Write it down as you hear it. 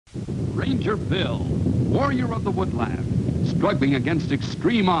Ranger Bill, warrior of the woodland, struggling against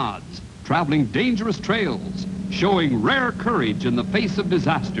extreme odds, traveling dangerous trails, showing rare courage in the face of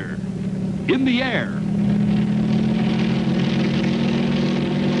disaster. In the air.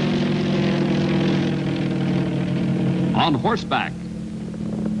 On horseback.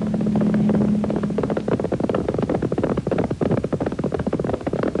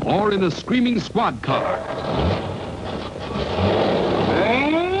 Or in a screaming squad car.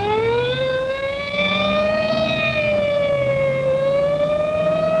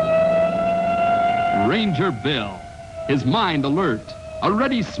 Ranger Bill, his mind alert, a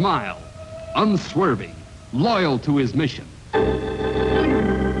ready smile, unswerving, loyal to his mission.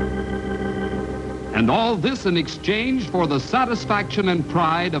 And all this in exchange for the satisfaction and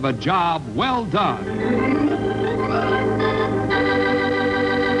pride of a job well done.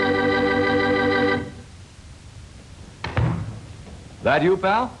 That you,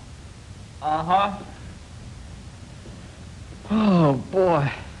 pal? Uh-huh. Oh,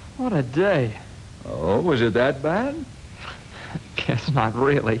 boy. What a day. Oh, was it that bad? Guess not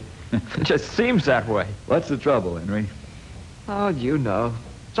really. It just seems that way. What's the trouble, Henry? Oh, you know.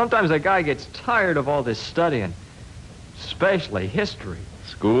 Sometimes a guy gets tired of all this studying. Especially history.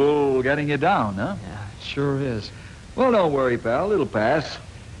 School getting you down, huh? Yeah, it sure is. Well, don't worry, pal. It'll pass.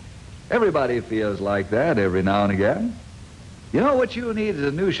 Everybody feels like that every now and again. You know what you need is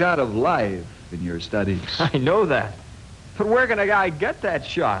a new shot of life in your studies. I know that. But where can a guy get that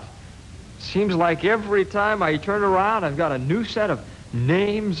shot? Seems like every time I turn around, I've got a new set of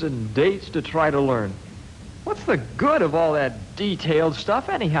names and dates to try to learn. What's the good of all that detailed stuff,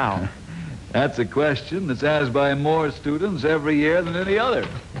 anyhow? That's a question that's asked by more students every year than any other.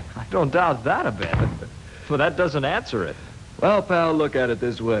 I don't doubt that a bit. But that doesn't answer it. Well, pal, look at it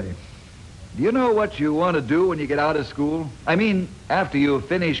this way. Do you know what you want to do when you get out of school? I mean, after you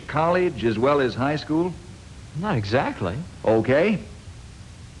finish college as well as high school? Not exactly. Okay.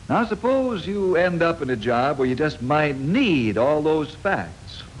 Now, suppose you end up in a job where you just might need all those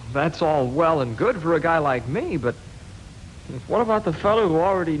facts. That's all well and good for a guy like me, but what about the fellow who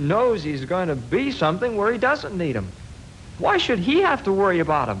already knows he's going to be something where he doesn't need them? Why should he have to worry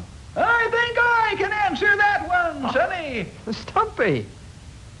about them? I think I can answer that one, Sonny. Stumpy,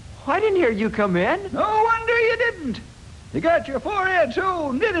 I didn't hear you come in. No wonder you didn't. You got your forehead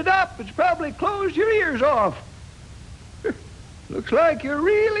so knitted up, it's probably closed your ears off. Looks like you're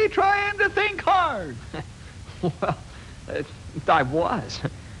really trying to think hard. Well, I was.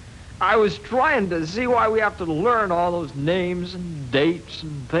 I was trying to see why we have to learn all those names and dates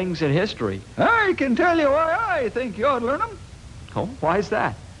and things in history. I can tell you why I think you ought to learn them. Oh, why's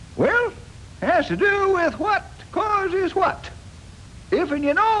that? Well, it has to do with what causes what. If and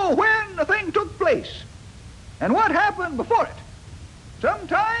you know when the thing took place and what happened before it,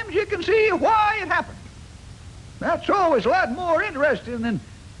 sometimes you can see why it happened. That's always a lot more interesting than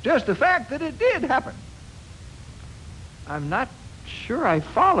just the fact that it did happen. I'm not sure I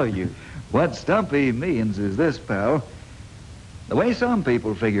follow you. What Stumpy means is this, pal. The way some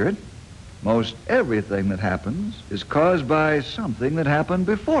people figure it, most everything that happens is caused by something that happened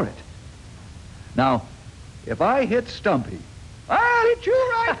before it. Now, if I hit Stumpy, I'll hit you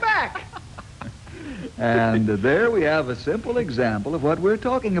right back. and there we have a simple example of what we're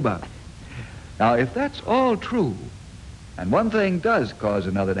talking about. Now, if that's all true, and one thing does cause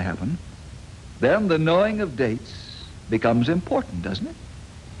another to happen, then the knowing of dates becomes important, doesn't it?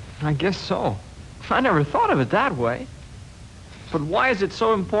 I guess so. I never thought of it that way. But why is it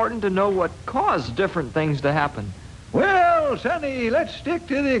so important to know what caused different things to happen? Well, Sonny, let's stick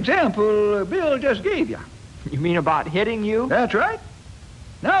to the example Bill just gave you. You mean about hitting you? That's right.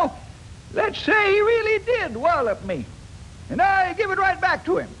 Now, let's say he really did wallop me, and I give it right back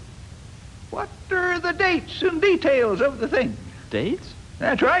to him. What are the dates and details of the thing? Dates?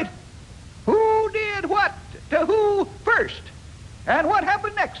 That's right. Who did what to who first? And what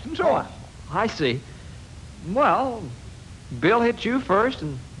happened next, and so on. I see. Well, Bill hit you first,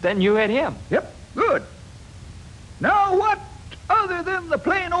 and then you hit him. Yep, good. Now, what, other than the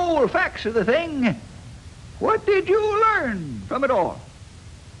plain old facts of the thing, what did you learn from it all?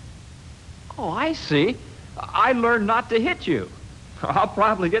 Oh, I see. I learned not to hit you. I'll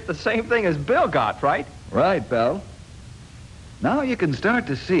probably get the same thing as Bill got, right? Right, pal. Now you can start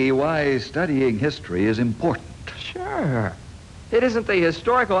to see why studying history is important. Sure. It isn't the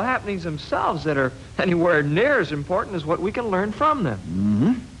historical happenings themselves that are anywhere near as important as what we can learn from them.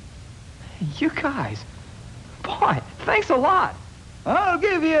 Mm-hmm. You guys, boy, thanks a lot. I'll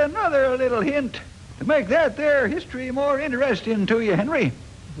give you another little hint to make that there history more interesting to you, Henry.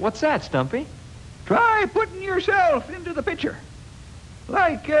 What's that, Stumpy? Try putting yourself into the picture.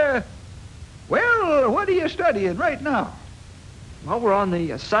 Like, well, what are you studying right now? Well, we're on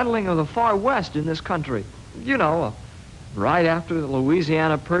the settling of the far west in this country. You know, right after the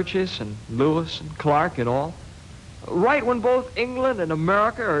Louisiana Purchase and Lewis and Clark and all. Right when both England and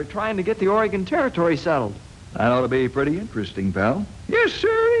America are trying to get the Oregon Territory settled. That ought to be pretty interesting, pal. Yes,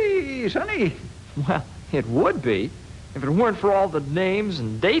 sir, sonny. Well, it would be if it weren't for all the names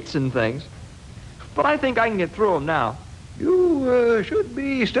and dates and things. But I think I can get through them now. You should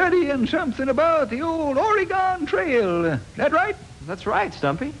be studying something about the old Oregon Trail. That right? That's right,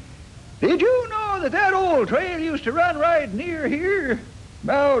 Stumpy. Did you know that that old trail used to run right near here?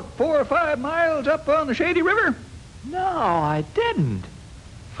 About 4 or 5 miles up on the Shady River? No, I didn't.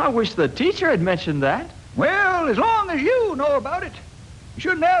 I wish the teacher had mentioned that. Well, as long as you know about it, you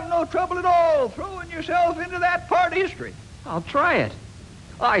shouldn't have no trouble at all throwing yourself into that part of history. I'll try it.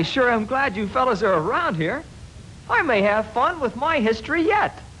 I sure am glad you fellas are around here. I may have fun with my history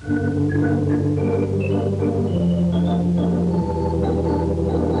yet.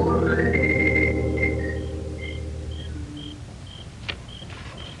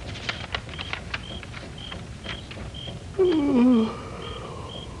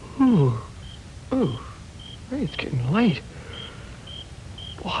 Hey, it's getting late.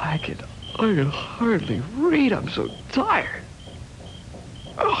 Boy, I can hardly read. I'm so tired.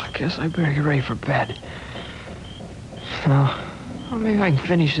 Oh, I guess I better get ready for bed. Well, maybe I can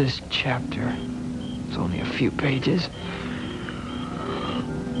finish this chapter. It's only a few pages.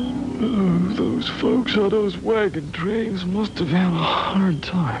 Oh, those folks on those wagon trains must have had a hard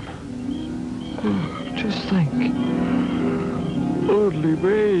time. Oh, just think. Only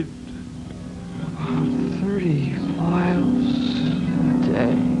made about 30 miles a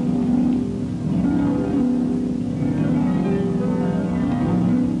day.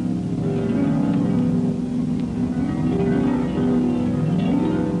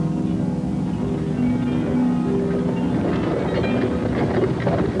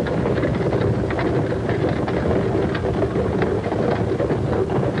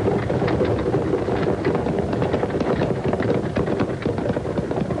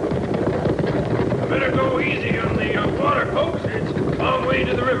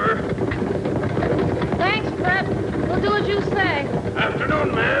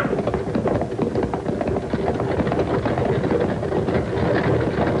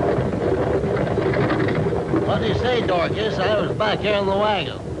 I was back here in the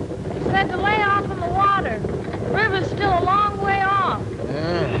wagon. He said to lay off in the water. The river's still a long way off.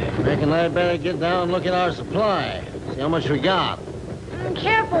 Reckon I'd better get down and look at our supply. See how much we got.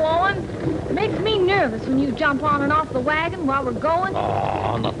 Careful, Owen. It makes me nervous when you jump on and off the wagon while we're going.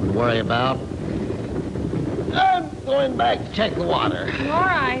 Oh, nothing to worry about. I'm going back to check the water. All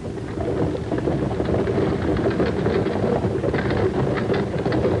right.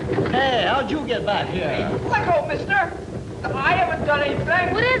 Hey, how'd you get back here? Let go, mister. I haven't done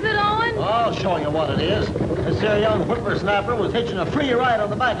anything. What is it, Owen? I'll show you what it is. This here young whippersnapper was hitching a free ride on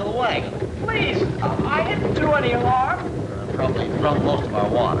the back of the wagon. Please, I didn't do any harm. Probably drunk most of our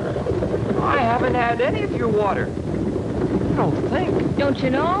water. I haven't had any of your water. I don't think. Don't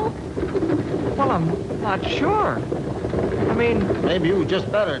you know? Well, I'm not sure. I mean... Maybe you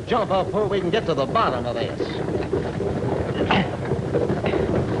just better jump up where we can get to the bottom of this.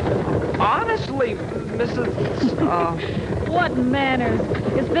 Honestly, Mrs. What manners.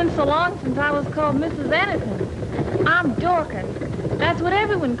 It's been so long since I was called Mrs. Anything. I'm Dorcas. That's what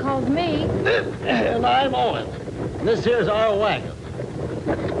everyone calls me. And I'm Owen. This here's our wagon.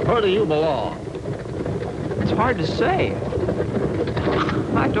 Where do you belong? It's hard to say.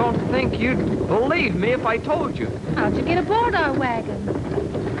 I don't think you'd believe me if I told you. How'd you get aboard our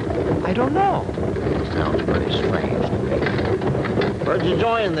wagon? I don't know. Sounds pretty strange to me. Where'd you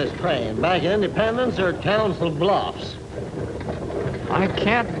join this train? Back in Independence or at Council Bluffs? I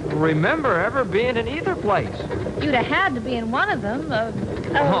can't remember ever being in either place. You'd have had to be in one of them.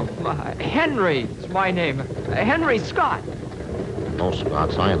 Henry is my name. Henry Scott. No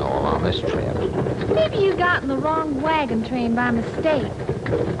Scots I know of on this trip. Maybe you got in the wrong wagon train by mistake.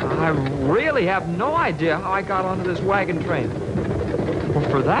 I really have no idea how I got onto this wagon train. Or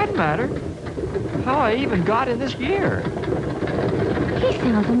for that matter, how I even got in this year. He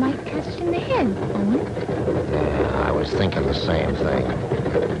sounds a mite touched in the head, Owen. Yeah, I was thinking the same thing.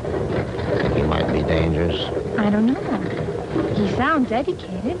 Think he might be dangerous? I don't know. He sounds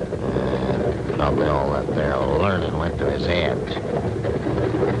educated. Probably all that there learning went to his head.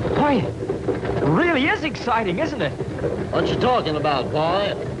 Boy, it really is exciting, isn't it? What you talking about,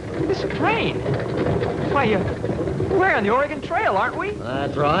 boy? This train. Why, we're on the Oregon Trail, aren't we?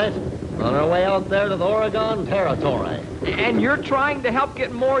 That's right. On our way out there to the Oregon Territory. And you're trying to help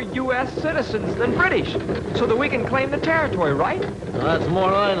get more U.S. citizens than British, so that we can claim the territory, right? Well, that's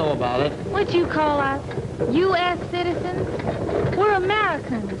more I know about it. What you call us? U.S. citizens? We're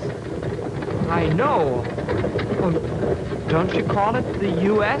Americans. I know. Well, don't you call it the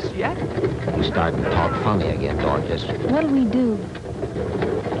U.S. yet? You're starting to talk funny again, Dorcas. What'll we do?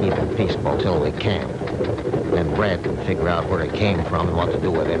 Keep it peaceful till we can. Then Brad can figure out where it came from and what to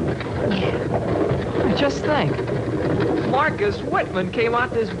do with him. Yeah. Just think. Marcus Whitman came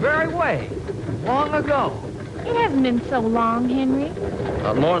out this very way, long ago. It hasn't been so long, Henry.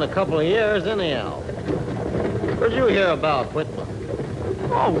 Not more than a couple of years, anyhow. Where'd you hear about Whitman?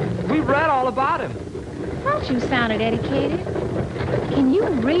 Oh, we read all about him. Don't you sound educated? Can you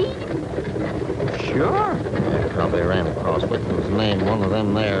read? Sure. I probably ran across Whitman's name in one of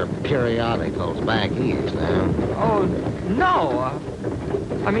them there periodicals back east, now. Oh, no.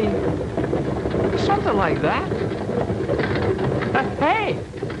 I mean, something like that. Hey,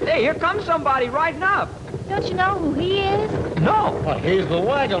 here comes somebody riding up. Don't you know who he is? No. Well, he's the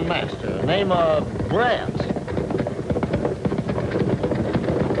wagon master, name of Brett.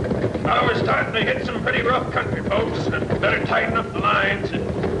 Now we're starting to hit some pretty rough country, folks. Better tighten up the lines.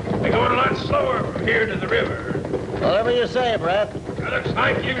 We're going a lot slower from here to the river. Whatever you say, Brett. Looks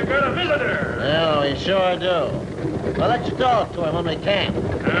like you've got a visitor. Yeah, we sure do. Well, let's talk to him when we can.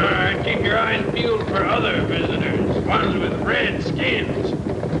 All right, keep your eyes peeled for other visitors, ones with red skins.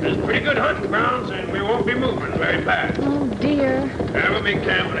 There's pretty good hunting grounds, and we won't be moving very fast. Oh, dear. We'll be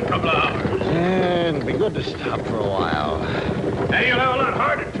camping in a couple of hours. And it'd be good to stop for a while. And you'll have a lot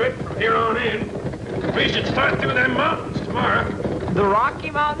harder trip from here on in. We should start through them mountains tomorrow. The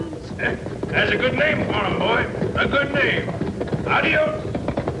Rocky Mountains? That's a good name for them, boy. A good name. Adios.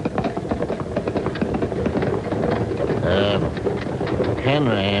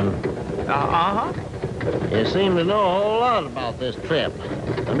 Henry, Uh-huh. you seem to know a whole lot about this trip.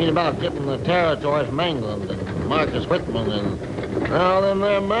 I mean, about getting the territory from England and Marcus Whitman and all them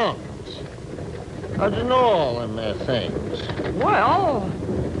there mountains. How'd you know all them there things? Well,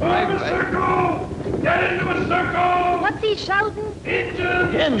 Form a circle! Get into a circle! What's he shouting?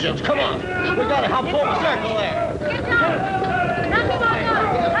 Engines! Engines, come on. We gotta help form a circle there. Get down. Knock him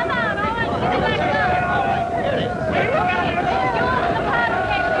off. Come on, all right. Get it back down. Here it is. Okay. You open the podcast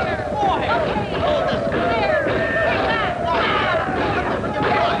here. Okay. Hold this. There. Take that.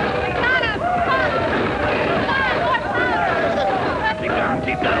 Got him. Keep down,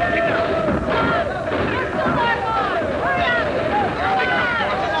 keep down, keep down. Here's some more boys. Hurry up. Hurry up.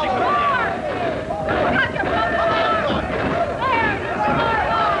 Got your brother. There. Here's some more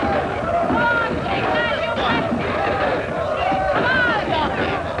boys. Come on. Take that, you guys. Come on.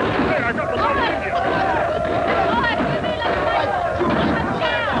 Hey, I got the Hold it. Hold it. Give me the Let's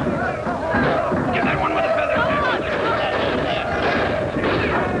down. Get that one with the feather.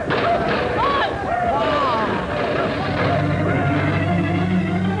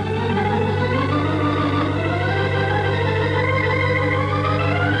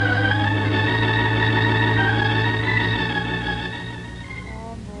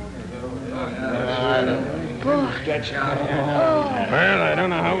 Well, I don't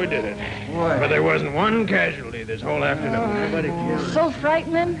know how we did it. But there wasn't one casualty this whole afternoon. So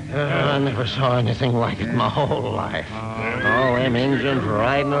frightening. I never saw anything like it my whole life. All them Indians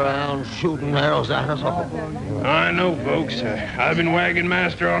riding around, shooting arrows at us all. I know, folks. I've been wagon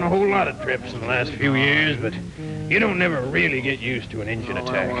master on a whole lot of trips in the last few years, but you don't never really get used to an engine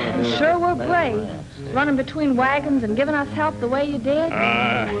attack. Sure were brave. Running between wagons and giving us help the way you did.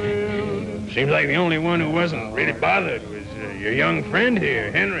 Seems like the only one who wasn't really bothered was your young friend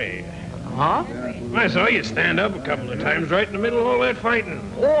here, Henry. huh? I saw you stand up a couple of times right in the middle of all that fighting.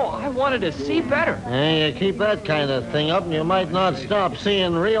 Oh, I wanted to see better. Hey, you keep that kind of thing up and you might not stop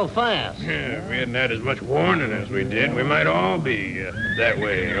seeing real fast. Yeah, if we hadn't had as much warning as we did, we might all be that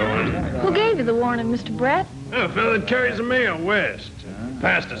way, Owen. Who gave you the warning, Mr. Brett? A fellow that carries the mail west.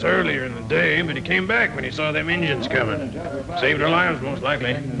 Passed us earlier in the day, but he came back when he saw them Indians coming. Saved our lives, most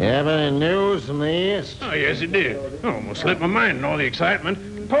likely. You have any news from the east? Oh, yes, he did. Almost slipped my mind in all the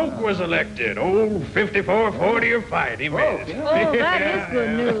excitement. Polk was elected. Old 54, 40, or 5. He made it. Oh, that is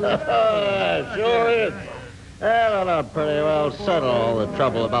good news. Sure is. That ought to pretty well settle all the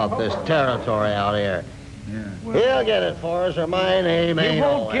trouble about this territory out here. He'll get it for us, or my name ain't You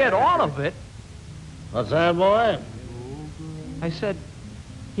won't Owen. get all of it. What's that, boy? I said,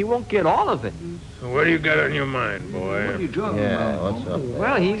 he won't get all of it. What do you got on your mind, boy? What are you talking Yeah, about? what's up?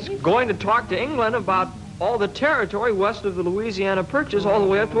 Well, he's going to talk to England about all the territory west of the Louisiana Purchase all the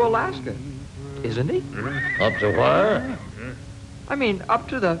way up to Alaska. Isn't he? Up to where? I mean, up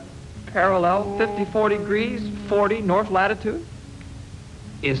to the parallel 54 degrees, 40 north latitude?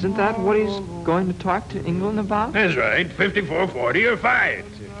 Isn't that what he's going to talk to England about? That's right, 54, 40, or fight.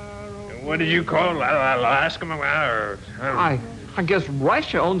 What did you call Alaska? Or, I guess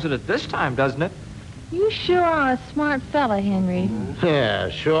Russia owns it at this time, doesn't it? You sure are a smart fella, Henry. Yeah,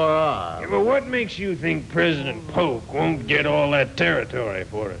 sure are. Yeah, but what makes you think President Polk won't get all that territory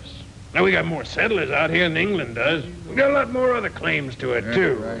for us? Now, we got more settlers out here than England does. We got a lot more other claims to it,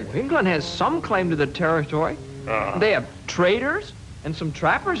 too. England has some claim to the territory. They have traders and some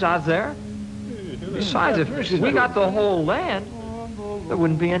trappers out there. Besides, if we got the whole land, there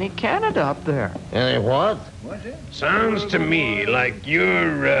wouldn't be any Canada up there. Any what? Sounds to me like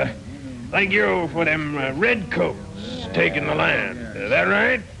you're for them redcoats taking the land. Is that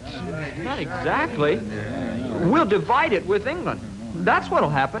right? Not exactly. We'll divide it with England. That's what'll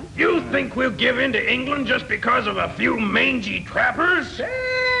happen. You think we'll give in to England just because of a few mangy trappers?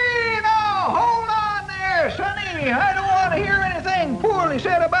 Hey, now, hold on there, Sonny. I don't want to hear anything poorly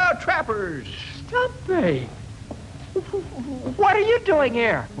said about trappers. Stumpy! What are you doing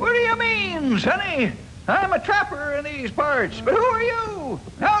here? What do you mean, Sonny? I'm a trapper in these parts, but who are you?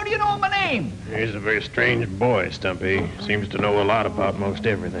 How do you know my name? He's a very strange boy, Stumpy. Seems to know a lot about most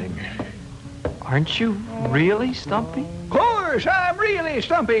everything. Aren't you really Stumpy? Of course, I'm really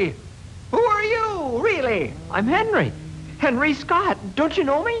Stumpy. Who are you, really? I'm Henry. Henry Scott. Don't you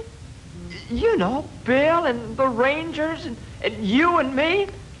know me? You know, Bill and the Rangers and you and me.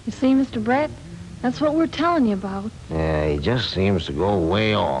 You see, Mr. Brett, that's what we're telling you about. Yeah, he just seems to go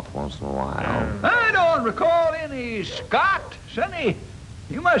way off once in a while. I don't recall any Scott, Sonny.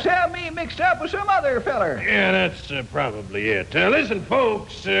 You must have me mixed up with some other feller. Yeah, that's probably it. Listen,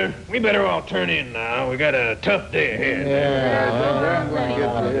 folks, we better all turn in now. We got a tough day ahead.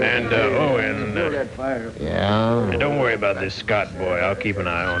 And don't worry about this Scott boy. I'll keep an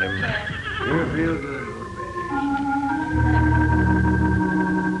eye on him.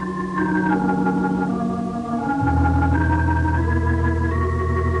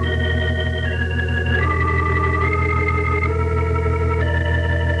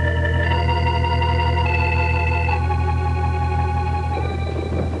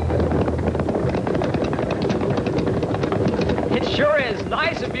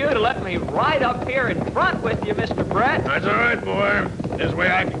 Right up here in front with you, Mr. Brett. That's all right, boy. This way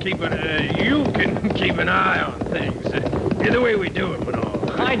I can keep it, you can keep an eye on things. The way we do it and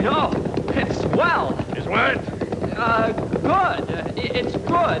all. I know. It's swell. It's what? Good. It's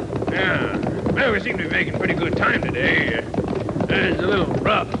good. Yeah. Well, we seem to be making pretty good time today. It's a little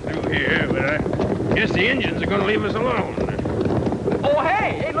rough through here, but I guess the engines are going to leave us alone. Oh,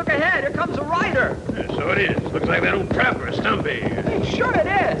 hey, look ahead. Here comes a rider. Yeah, so it is. Looks like that old trapper, Stumpy. Hey, sure it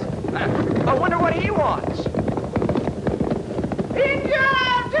is. I wonder what he wants.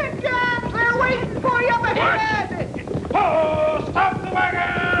 Indians! Indians! They're waiting for you up ahead! What? Oh, stop the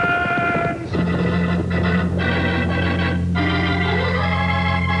wagons!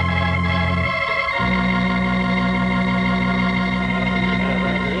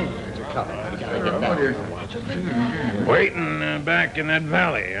 Waiting back in that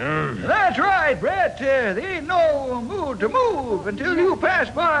valley, huh? That's right, Brett. They ain't no mood to move until you pass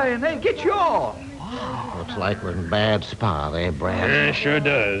by and they get you all. Looks like we're in a bad spot, eh, Brad? Yeah, sure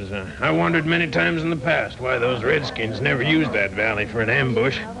does. I wondered many times in the past why those redskins never used that valley for an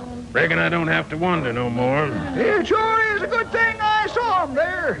ambush. Reckon I don't have to wonder no more. It sure is a good thing I saw 'em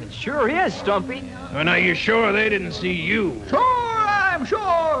there. It sure is, Stumpy. Well, now, you sure they didn't see you? Sure, I'm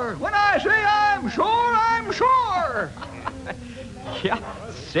sure. When I say I'm sure, I'm sure. Yeah,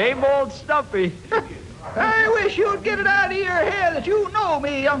 same old Stumpy. I wish you'd get it out of your head that you know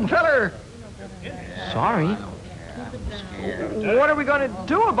me, young feller. Sorry. What are we going to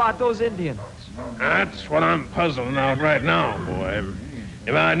do about those Indians? That's what I'm puzzling out right now, boy.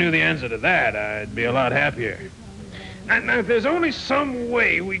 If I knew the answer to that, I'd be a lot happier. Now, if there's only some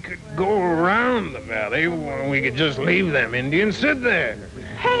way we could go around the valley, we could just leave them Indians sit there.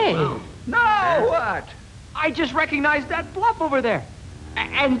 Hey! Now what? I just recognized that bluff over there.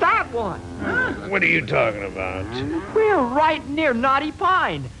 And that one. What are you talking about? We're right near Knotty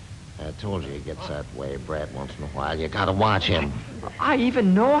Pine. I told you he gets that way, Brett, once in a while. You gotta watch him. I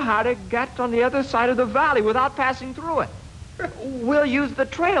even know how to get on the other side of the valley without passing through it. We'll use the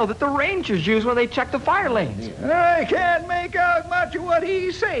trail that the rangers use when they check the fire lanes. I can't make out much of what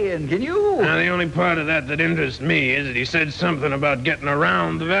he's saying, can you? Now, the only part of that interests me is that he said something about getting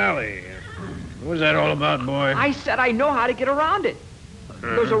around the valley. What was that all about, boy? I said I know how to get around it.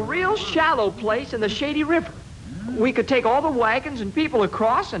 There's a real shallow place in the Shady River. We could take all the wagons and people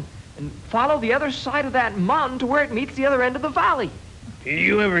across and follow the other side of that mountain to where it meets the other end of the valley.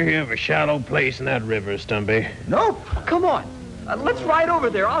 You ever hear of a shallow place in that river, Stumpy? Nope. Come on. Let's ride over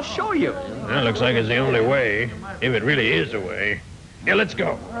there. I'll show you. That looks like it's the only way, if it really is a way. Yeah, let's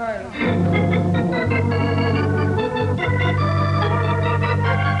go.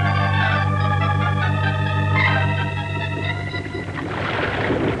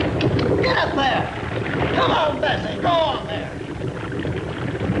 Get up there! Come on, Bessie, go on there!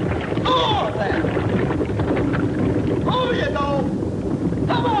 Go on there! Oh, you go!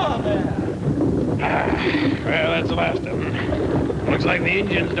 Come on there! Well, that's the last of them. Looks like the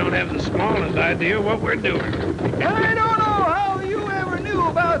Indians don't have the smallest idea what we're doing. And I don't know how you ever knew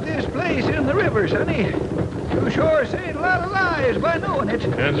about this place in the river, Sonny. You sure said a lot of lies by knowing it.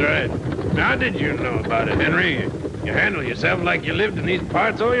 That's right. How did you know about it, Henry? You handle yourself like you lived in these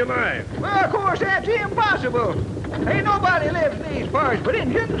parts all your life. Well, of course, that's impossible. Ain't nobody lives in these parts but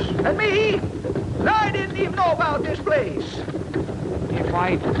Indians and me. And I didn't even know about this place. If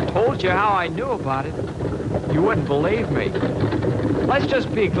I told you how I knew about it, you wouldn't believe me. Let's just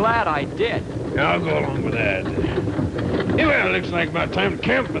be glad I did. I'll go along with that. Yeah, well, it looks like about time to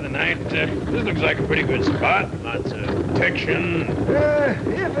camp for the night. This looks like a pretty good spot. Lots of protection.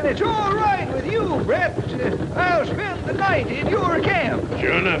 If it's all right with you, Brett, I'll spend the night in your camp.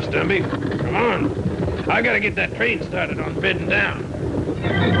 Sure enough, Stumpy. Come on. I gotta get that train started on bedding down.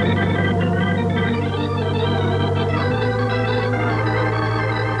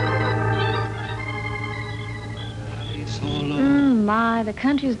 My, the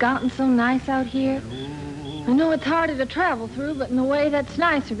country's gotten so nice out here. I know it's harder to travel through, but in a way that's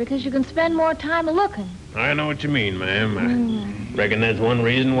nicer because you can spend more time looking. I know what you mean, ma'am. I reckon that's one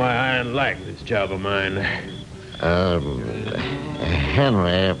reason why I like this job of mine.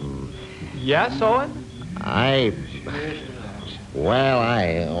 Henry, Yes, Owen? I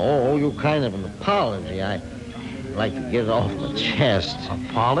owe you kind of an apology. I'd like to get it off my chest.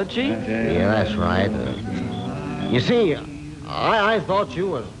 Apology? Yeah, that's right. You see, I thought you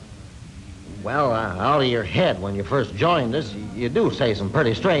was, out of your head when you first joined us. You do say some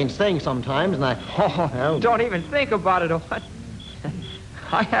pretty strange things sometimes, and Don't even think about it, Owen.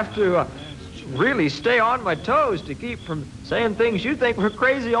 I have to really stay on my toes to keep from saying things you think we're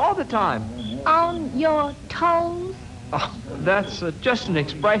crazy all the time. On your toes? Oh, that's just an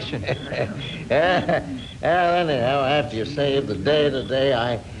expression. Anyhow, after you saved the day today,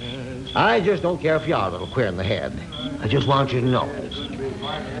 I just don't care if you are a little queer in the head. I just want you to know.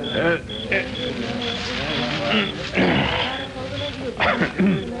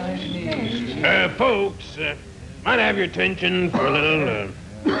 Folks, might I have your attention for a little,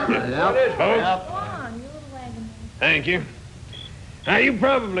 folks? Thank you. Now, you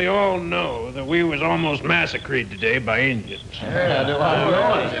probably all know that we was almost massacred today by Indians. I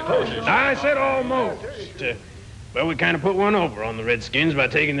said almost. But we kind of put one over on the Redskins by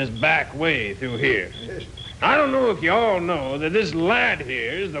taking this back way through here. I don't know if you all know that this lad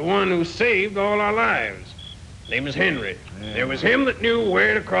here is the one who saved all our lives. His name is Henry. It was him that knew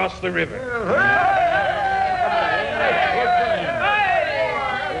where to cross the river.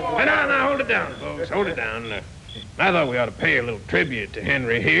 Now, hold it down, folks. Hold it down. I thought we ought to pay a little tribute to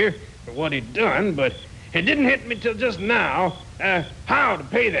Henry here for what he'd done, but it didn't hit me till just now how to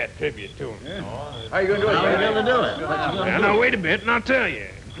pay that tribute to him. How are you going to do it? How are you going to do it? Now, wait a bit, and I'll tell you.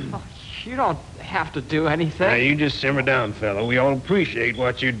 Oh, you don't have to do anything. Now, you just simmer down, fella. We all appreciate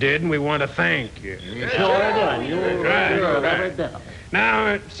what you did, and we want to thank you. Right. Now,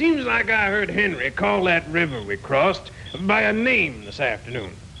 it seems like I heard Henry call that river we crossed by a name this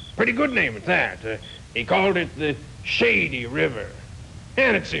afternoon. Pretty good name at that. He called it the Shady River.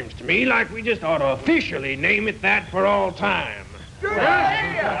 And it seems to me like we just ought to officially name it that for all time.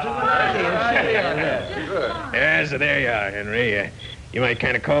 Yeah, so there you are, Henry. You might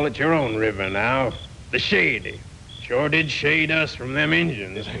kind of call it your own river now. The Shady. Sure did shade us from them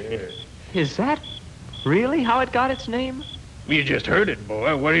Indians. Is that really how it got its name? You just heard it,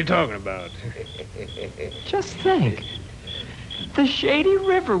 boy. What are you talking about? Just think. The Shady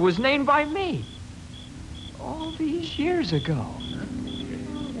River was named by me. All these years ago.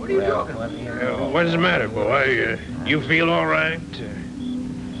 What are you talking about? What is the matter, boy? You feel all right?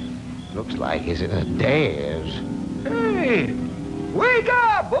 Looks like he's in a daze. Hey, wake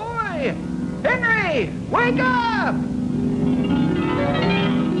up, boy! Henry, wake up!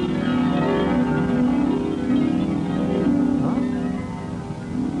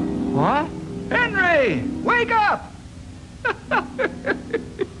 What? Henry, wake up!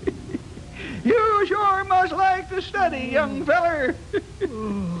 You sure must like to study, young feller.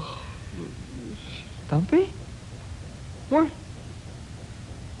 Stumpy?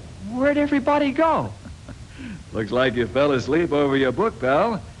 Where'd everybody go? Looks like you fell asleep over your book,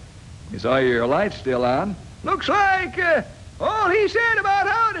 pal. You saw your light still on. Looks like all he said about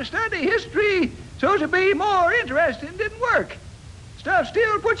how to study history so to be more interesting didn't work. Stuff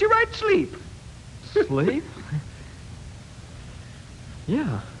still puts you right to sleep. Sleep?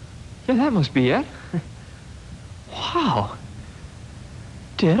 Yeah. Yeah, that must be it. Wow.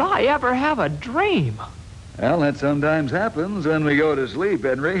 Did I ever have a dream? Well, that sometimes happens when we go to sleep,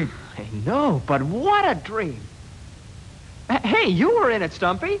 Henry. I know, but what a dream. Hey, you were in it,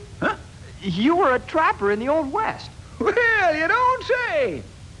 Stumpy. Huh? You were a trapper in the Old West. Well, you don't say.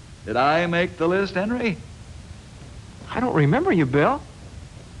 Did I make the list, Henry? I don't remember you, Bill.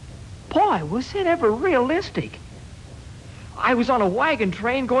 Boy, was it ever realistic. I was on a wagon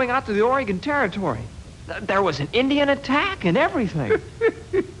train going out to the Oregon Territory. There was an Indian attack and everything.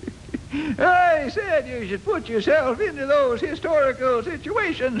 I said you should put yourself into those historical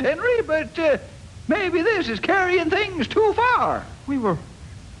situations, Henry, but maybe this is carrying things too far. We were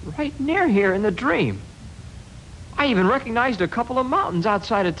right near here in the dream. I even recognized a couple of mountains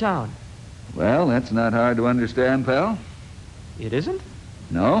outside of town. Well, that's not hard to understand, pal. It isn't?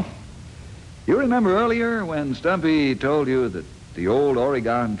 No. You remember earlier when Stumpy told you that the old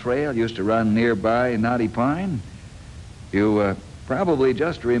Oregon Trail used to run nearby Knotty Pine? You probably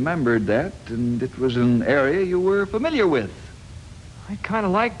just remembered that, and it was an area you were familiar with. I'd kind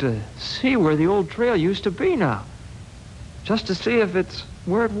of like to see where the old trail used to be now. Just to see if it's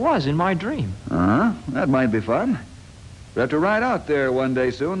where it was in my dream. Uh-huh. That might be fun. We'll have to ride out there one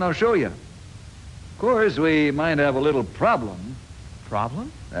day soon. I'll show you. Of course, we might have a little problem.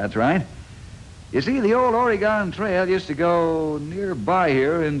 Problem? That's right. You see, the old Oregon Trail used to go nearby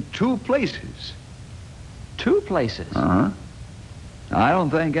here in two places. Two places? Uh-huh. I don't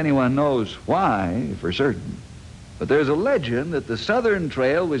think anyone knows why for certain, but there's a legend that the Southern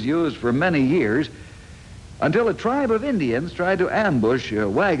Trail was used for many years until a tribe of Indians tried to ambush a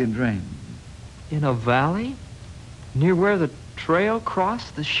wagon train. In a valley? Near where the trail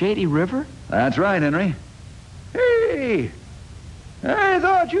crossed the Shady River? That's right, Henry. Hey, I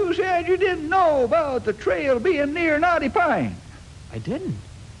thought you said you didn't know about the trail being near Knotty Pine. I didn't.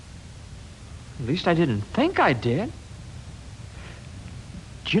 At least I didn't think I did.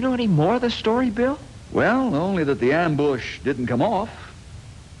 Do you know any more of the story, Bill? Well, only that the ambush didn't come off.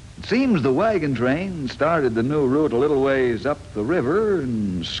 It seems the wagon train started the new route a little ways up the river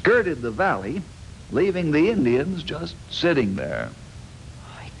and skirted the valley, leaving the Indians just sitting there.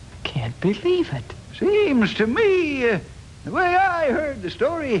 I can't believe it. Seems to me, the way I heard the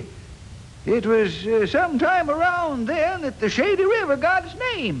story, it was sometime around then that the Shady River got its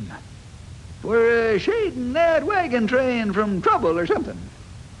name. For shading that wagon train from trouble or something.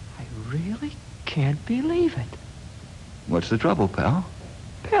 I really can't believe it. What's the trouble, pal?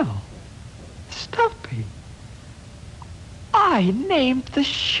 Bill, Stumpy, I named the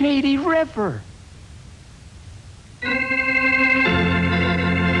Shady River.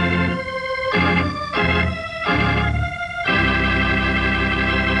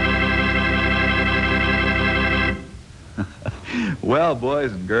 Well,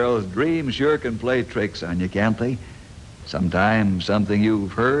 boys and girls, dreams sure can play tricks on you, can't they? Sometimes something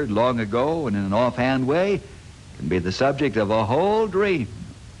you've heard long ago and in an offhand way can be the subject of a whole dream.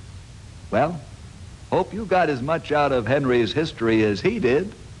 Well, hope you got as much out of Henry's history as he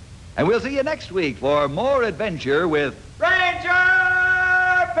did. And we'll see you next week for more adventure with Ranger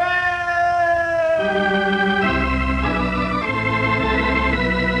Pell!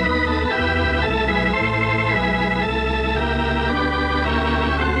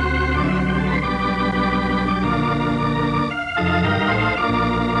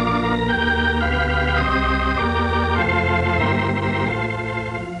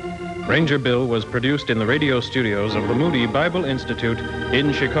 Ranger Bill was produced in the radio studios of the Moody Bible Institute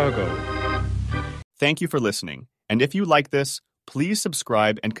in Chicago. Thank you for listening. And if you like this, please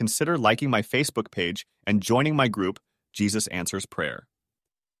subscribe and consider liking my Facebook page and joining my group, Jesus Answers Prayer.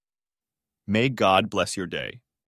 May God bless your day.